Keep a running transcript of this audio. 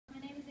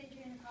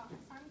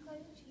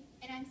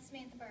I'm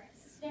Samantha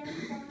Burris. Their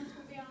performance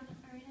will be on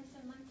Irina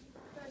Simlin's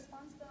The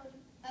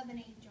responsibility of an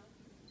angel.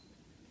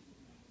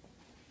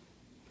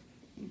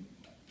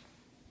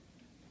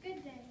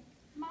 Good day.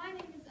 My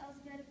name is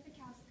Elzbieta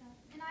Pikowska,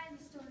 and I have a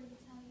story to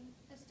tell you.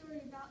 A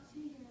story about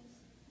two heroes.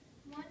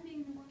 One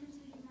being the woman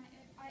to whom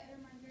I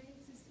owe my very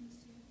existence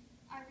to,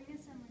 Irina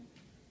Simlin.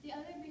 The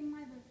other being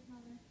my birth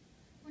mother.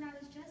 When I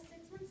was just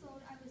 6 months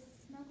old, I was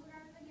smuggled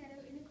out of the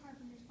ghetto in a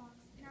carpenter's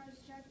box, and I was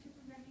drugged to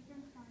prevent me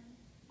from crying.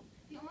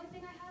 The only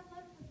thing I have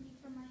left with me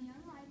from my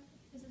young life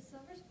is a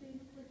silver spoon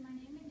with my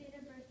name and date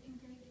of birth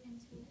engraved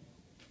into it.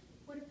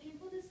 What a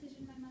painful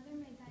decision my mother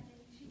made that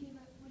day. She gave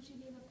up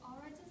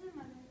all rights as a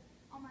mother,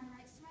 all my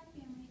rights to my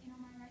family, and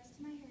all my rights to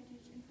my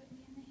heritage, and put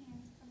me in the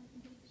hands of a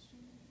complete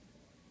stranger.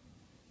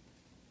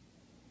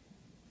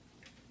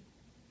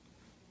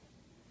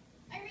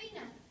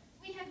 Irina,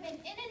 we have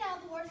been in and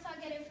out of the Warsaw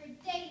Ghetto for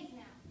days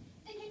now.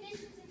 The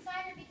conditions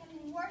inside are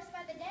becoming worse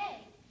by the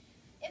day.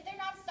 If they're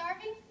not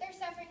starving, they're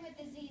suffering with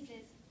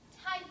diseases.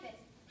 Typhus.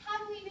 How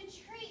do we even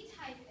treat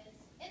typhus?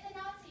 And the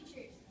Nazi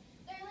troops.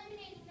 They're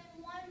eliminating them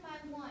one by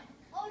one.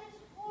 Oh, it is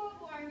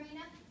horrible,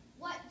 Irina.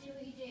 What do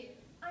we do?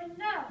 I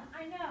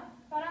know,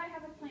 but I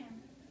have a plan.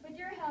 With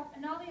your help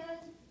and all the other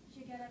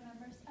ghetto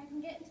members, I can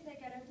get into the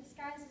ghetto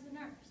disguised as a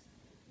nurse.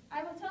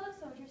 I will tell the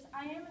soldiers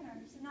I am a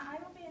nurse and that I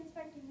will be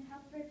inspecting the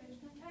health records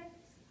of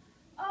typhus.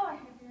 Oh,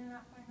 I hope you're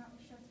not finding out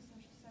we shut the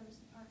social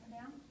service department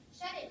down.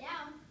 Shut it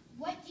down?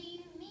 What do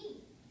you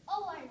mean?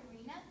 Oh,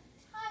 Irina,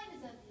 time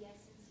is of the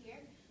essence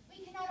here.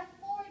 We cannot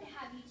afford to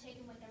have you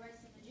taken with the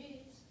rest of the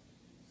Jews.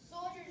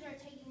 Soldiers are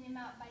taking them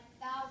out by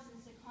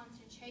thousands to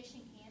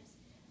concentration camps.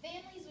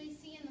 Families we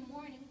see in the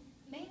morning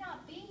may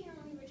not be here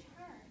when we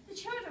return. The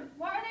children,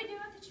 what are they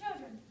doing with the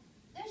children?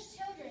 Those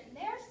children,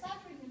 they're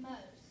suffering the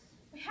most.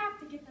 We have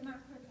to get them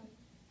out quickly.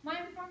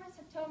 My informants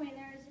have told me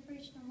there is a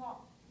breach in the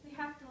wall. We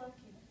have to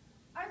locate it.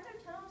 Aren't there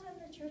tunnels in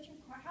the church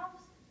and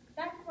courthouse?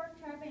 That could work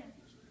to our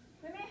advantage.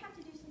 We may have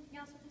to do something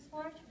else with this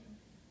large children.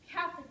 We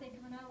have to think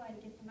of another way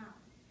to get them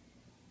out.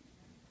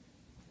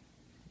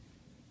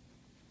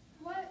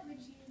 What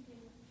would you do?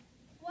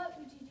 What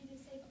would you do to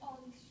save all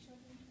these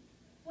children?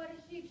 What a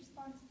huge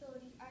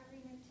responsibility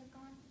Irina took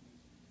on.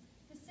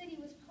 The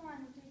city was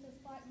crawling with ruthless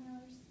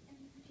blackmailers and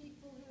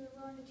people who were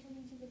willing to turn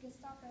into the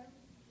Gestapo.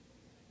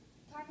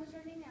 Time was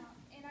running out,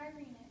 and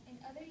Irina and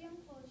other young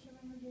Polish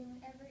women were doing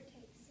whatever it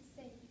takes to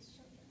save these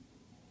children.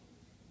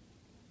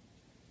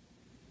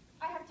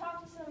 I have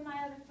talked to some of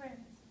my other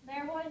friends. They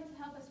are willing to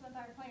help us with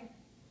our plan.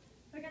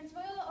 We can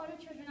smuggle the older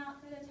children out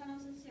through the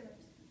tunnels and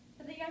sewers.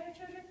 For the younger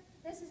children,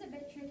 this is a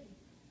bit tricky.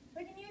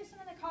 We can use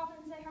some of the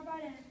coffins they have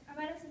brought in, or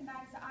medicine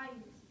bags that I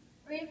use,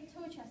 or even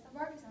tool chests that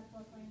workers have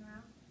floating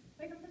around.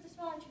 We can put the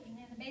smaller children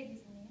and the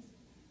babies in these.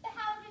 But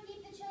how would we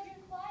keep the children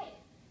quiet?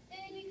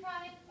 They would be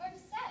crying or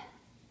upset.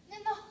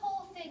 Then the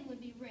whole thing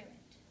would be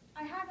ruined.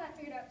 I have that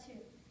figured out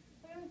too.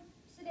 We would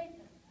sedate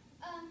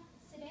them.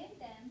 Sedate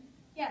them?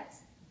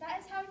 Yes,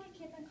 that is how we can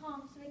keep them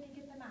calm so we can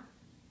get them out.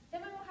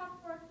 Then we will have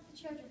to work with the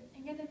children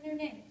and give them new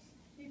names,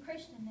 new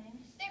Christian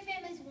names. Their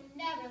families will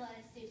never let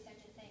us do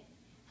such a thing.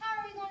 How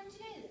are we going to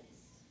do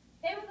this?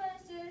 They will let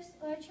us do this,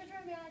 or the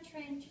children will be on a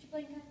train to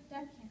Treblinka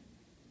death camp.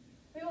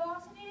 We will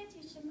also need to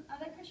teach them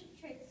other Christian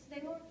traits so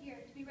they will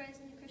appear to be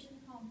raised in a Christian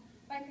home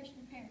by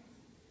Christian parents.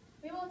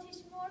 We will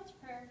teach them the Lord's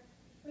Prayer.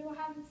 We will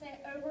have them say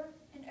it over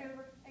and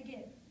over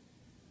again.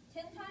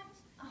 10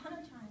 times,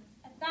 100 times,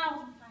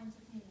 1,000 times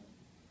if needed.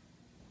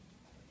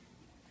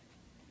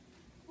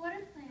 What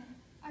a plan.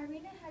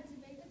 Irina had to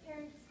beg the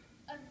parents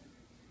of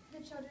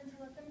the children to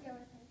let them go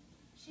with her.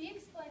 She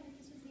explained that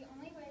this was the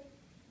only way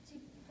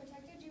to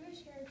protect their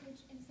Jewish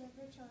heritage and save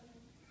their children.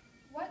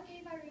 What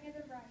gave Irina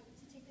the right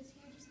to take this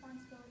huge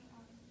responsibility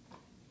on?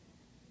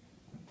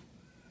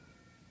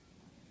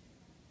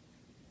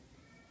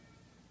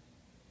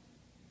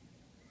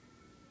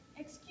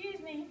 Excuse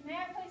me, may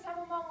I please have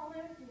a moment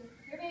alone with you?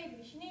 Your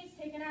baby, she needs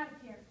taken out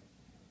of here.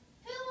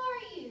 Who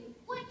are you?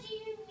 What do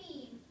you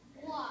mean?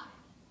 Why?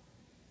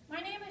 My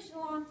name is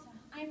Jolanta.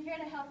 I am here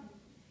to help you.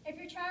 If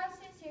your child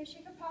stays here, she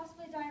could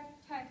possibly die of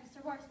typhus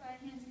or worse by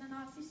the hands of the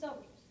Nazi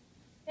soldiers.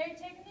 They are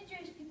taking the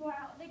Jewish people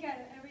out of the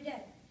ghetto every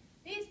day.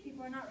 These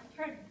people are not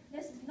returning.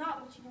 This is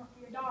not what you want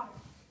for your daughter.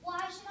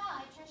 Why should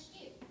I trust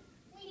you?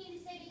 We need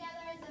to stay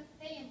together as a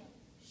family.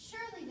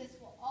 Surely this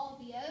will all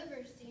be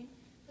over soon.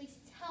 Please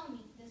tell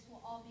me this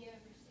will all be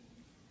over soon.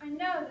 I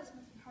know this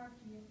must be hard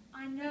for you.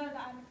 I know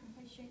that I'm a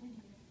complete stranger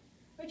here.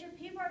 But your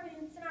people are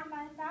being sent out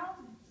by the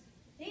thousands.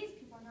 These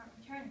people are not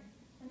returning.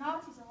 The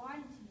Nazis are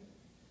lying to you.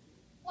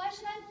 Why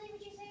should I believe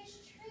what you say is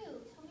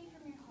true? Tell me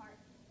from your heart.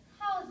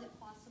 How is it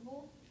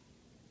possible?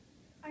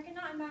 I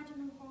cannot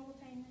imagine the horrible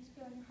pain this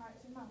feel in your heart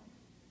as a mother,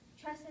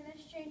 trusting this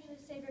stranger to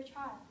save your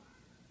child.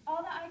 All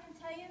that I can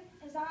tell you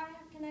is that I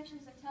have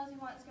connections that tells me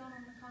what is going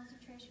on in the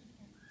concentration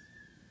camps.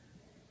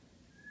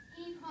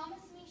 Can you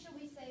promise me she'll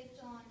be safe,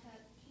 Jolanta?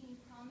 Can you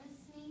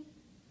promise me?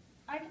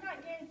 I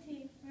cannot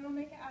guarantee we will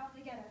make it out of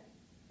the ghetto,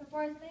 but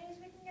for as many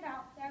as we can get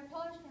out, there are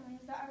Polish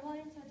families that are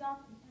willing to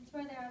adopt them and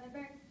swear they are their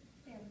very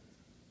parents.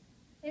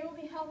 They will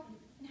be healthy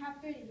and have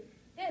food to eat.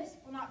 This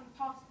will not be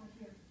possible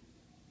here.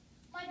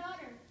 My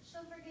daughter,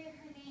 she'll forget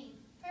her name,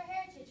 her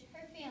heritage,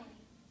 her family.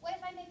 What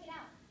if I make it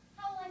out?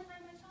 How will I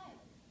find my child?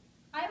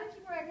 I will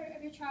keep a record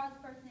of your child's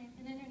birth name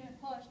and internet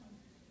college name,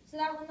 so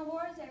that when the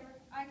war is over,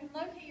 I can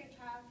locate your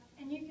child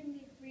and you can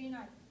be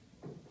reunited.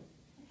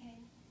 Okay,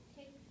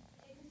 take a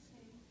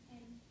spoon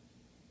and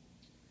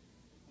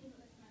leave it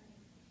with mommy.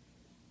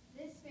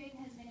 This spoon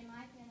has been in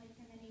my family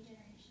for many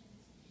generations.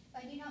 If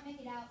I do not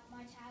make it out,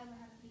 my child will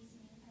have a piece of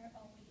me with her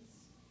always.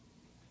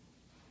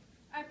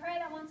 I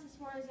pray that once this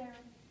war is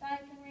over, that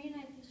I can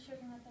reunite these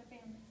children with their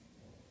families.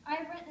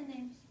 I have written the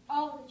names,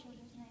 all of the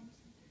children's names,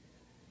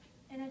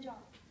 in a jar,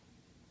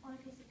 on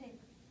a piece of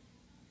paper.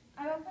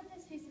 I will put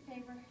this piece of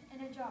paper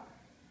in a jar.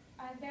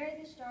 I have buried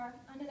this jar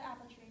under the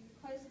apple tree,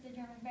 close to the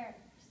German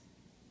barracks,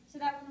 so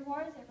that when the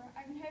war is over,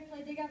 I can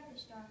hopefully dig up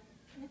this jar,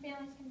 and the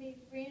families can be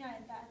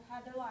reunited that have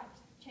had their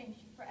lives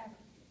changed forever.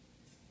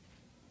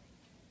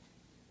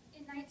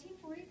 In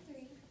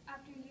 1943,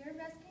 after a year of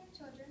rescuing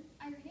children,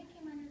 Irina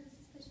came under the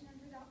suspicion of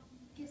the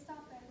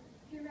Gestapo,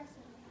 who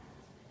arrested her.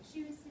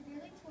 She was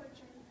severely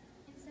tortured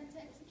and sent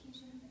to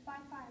execution by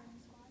firing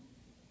squad.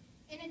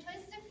 In a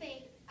twist of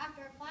fate,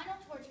 after a final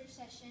torture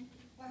session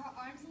where her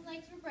arms and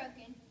legs were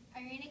broken,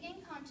 Irina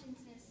gained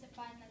consciousness to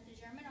find that the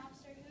German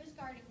officer who was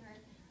guarding her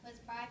was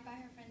bribed by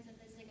her friends of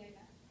the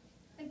Zagota.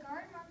 The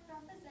guard marked her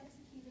off as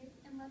executed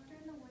and left her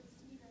in the woods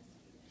to be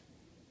rescued.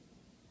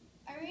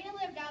 Irina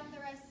lived out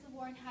the rest of the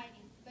war in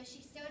hiding, but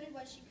she still did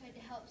what she could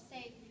to help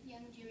save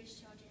young Jewish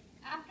children.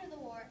 After the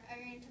war,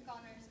 Irina took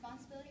on the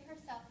responsibility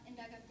herself and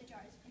dug up the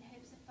jars in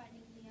hopes of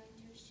finding the young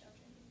Jewish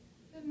children.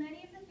 But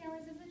many of the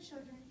families of the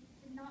children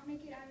did not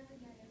make it out of the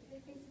ghetto.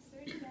 They faced a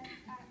certain death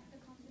at the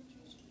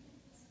concentration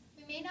camps.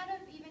 We may not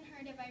have even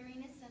heard of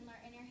Irina Sindler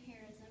and her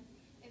heroism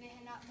if it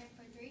had not been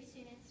for 3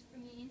 students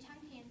from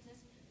Uniontown,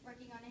 Kansas,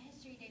 working on a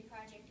History Day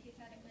project who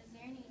thought it was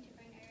their need to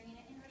bring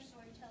Irina and her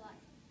story to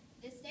life.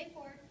 This day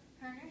forward,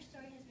 her and her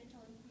story has been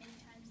told many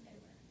times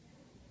over.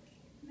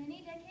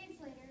 Many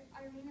decades later,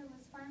 Irina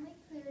was finally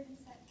cleared and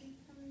set free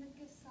from the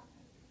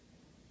Gestapo.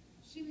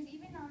 She was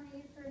even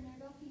nominated for a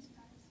Nobel Peace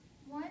Prize.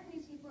 One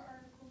newspaper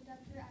article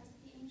dubbed her as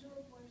the Angel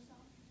of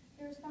Warsaw.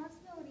 The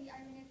responsibility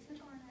Irina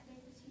took on that day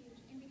was huge,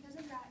 and because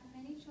of that,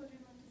 many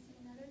children went to see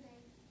another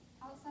day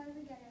outside of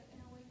the ghetto and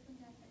away from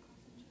death at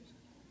concentration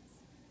camps.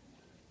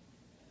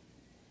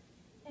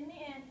 In the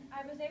end,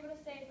 I was able to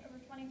save over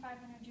 2,500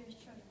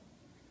 Jewish children.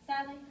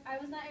 Sadly, I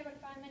was not able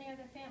to find many of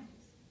their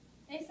families.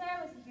 They say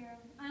I was a hero.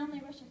 I only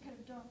wish I could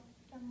have done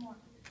more.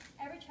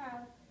 Every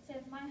child,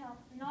 saved with my help,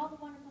 and all the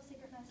wonderful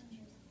secret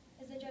messengers,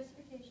 is the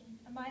justification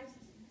of my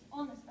existence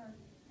on this earth,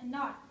 and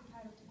not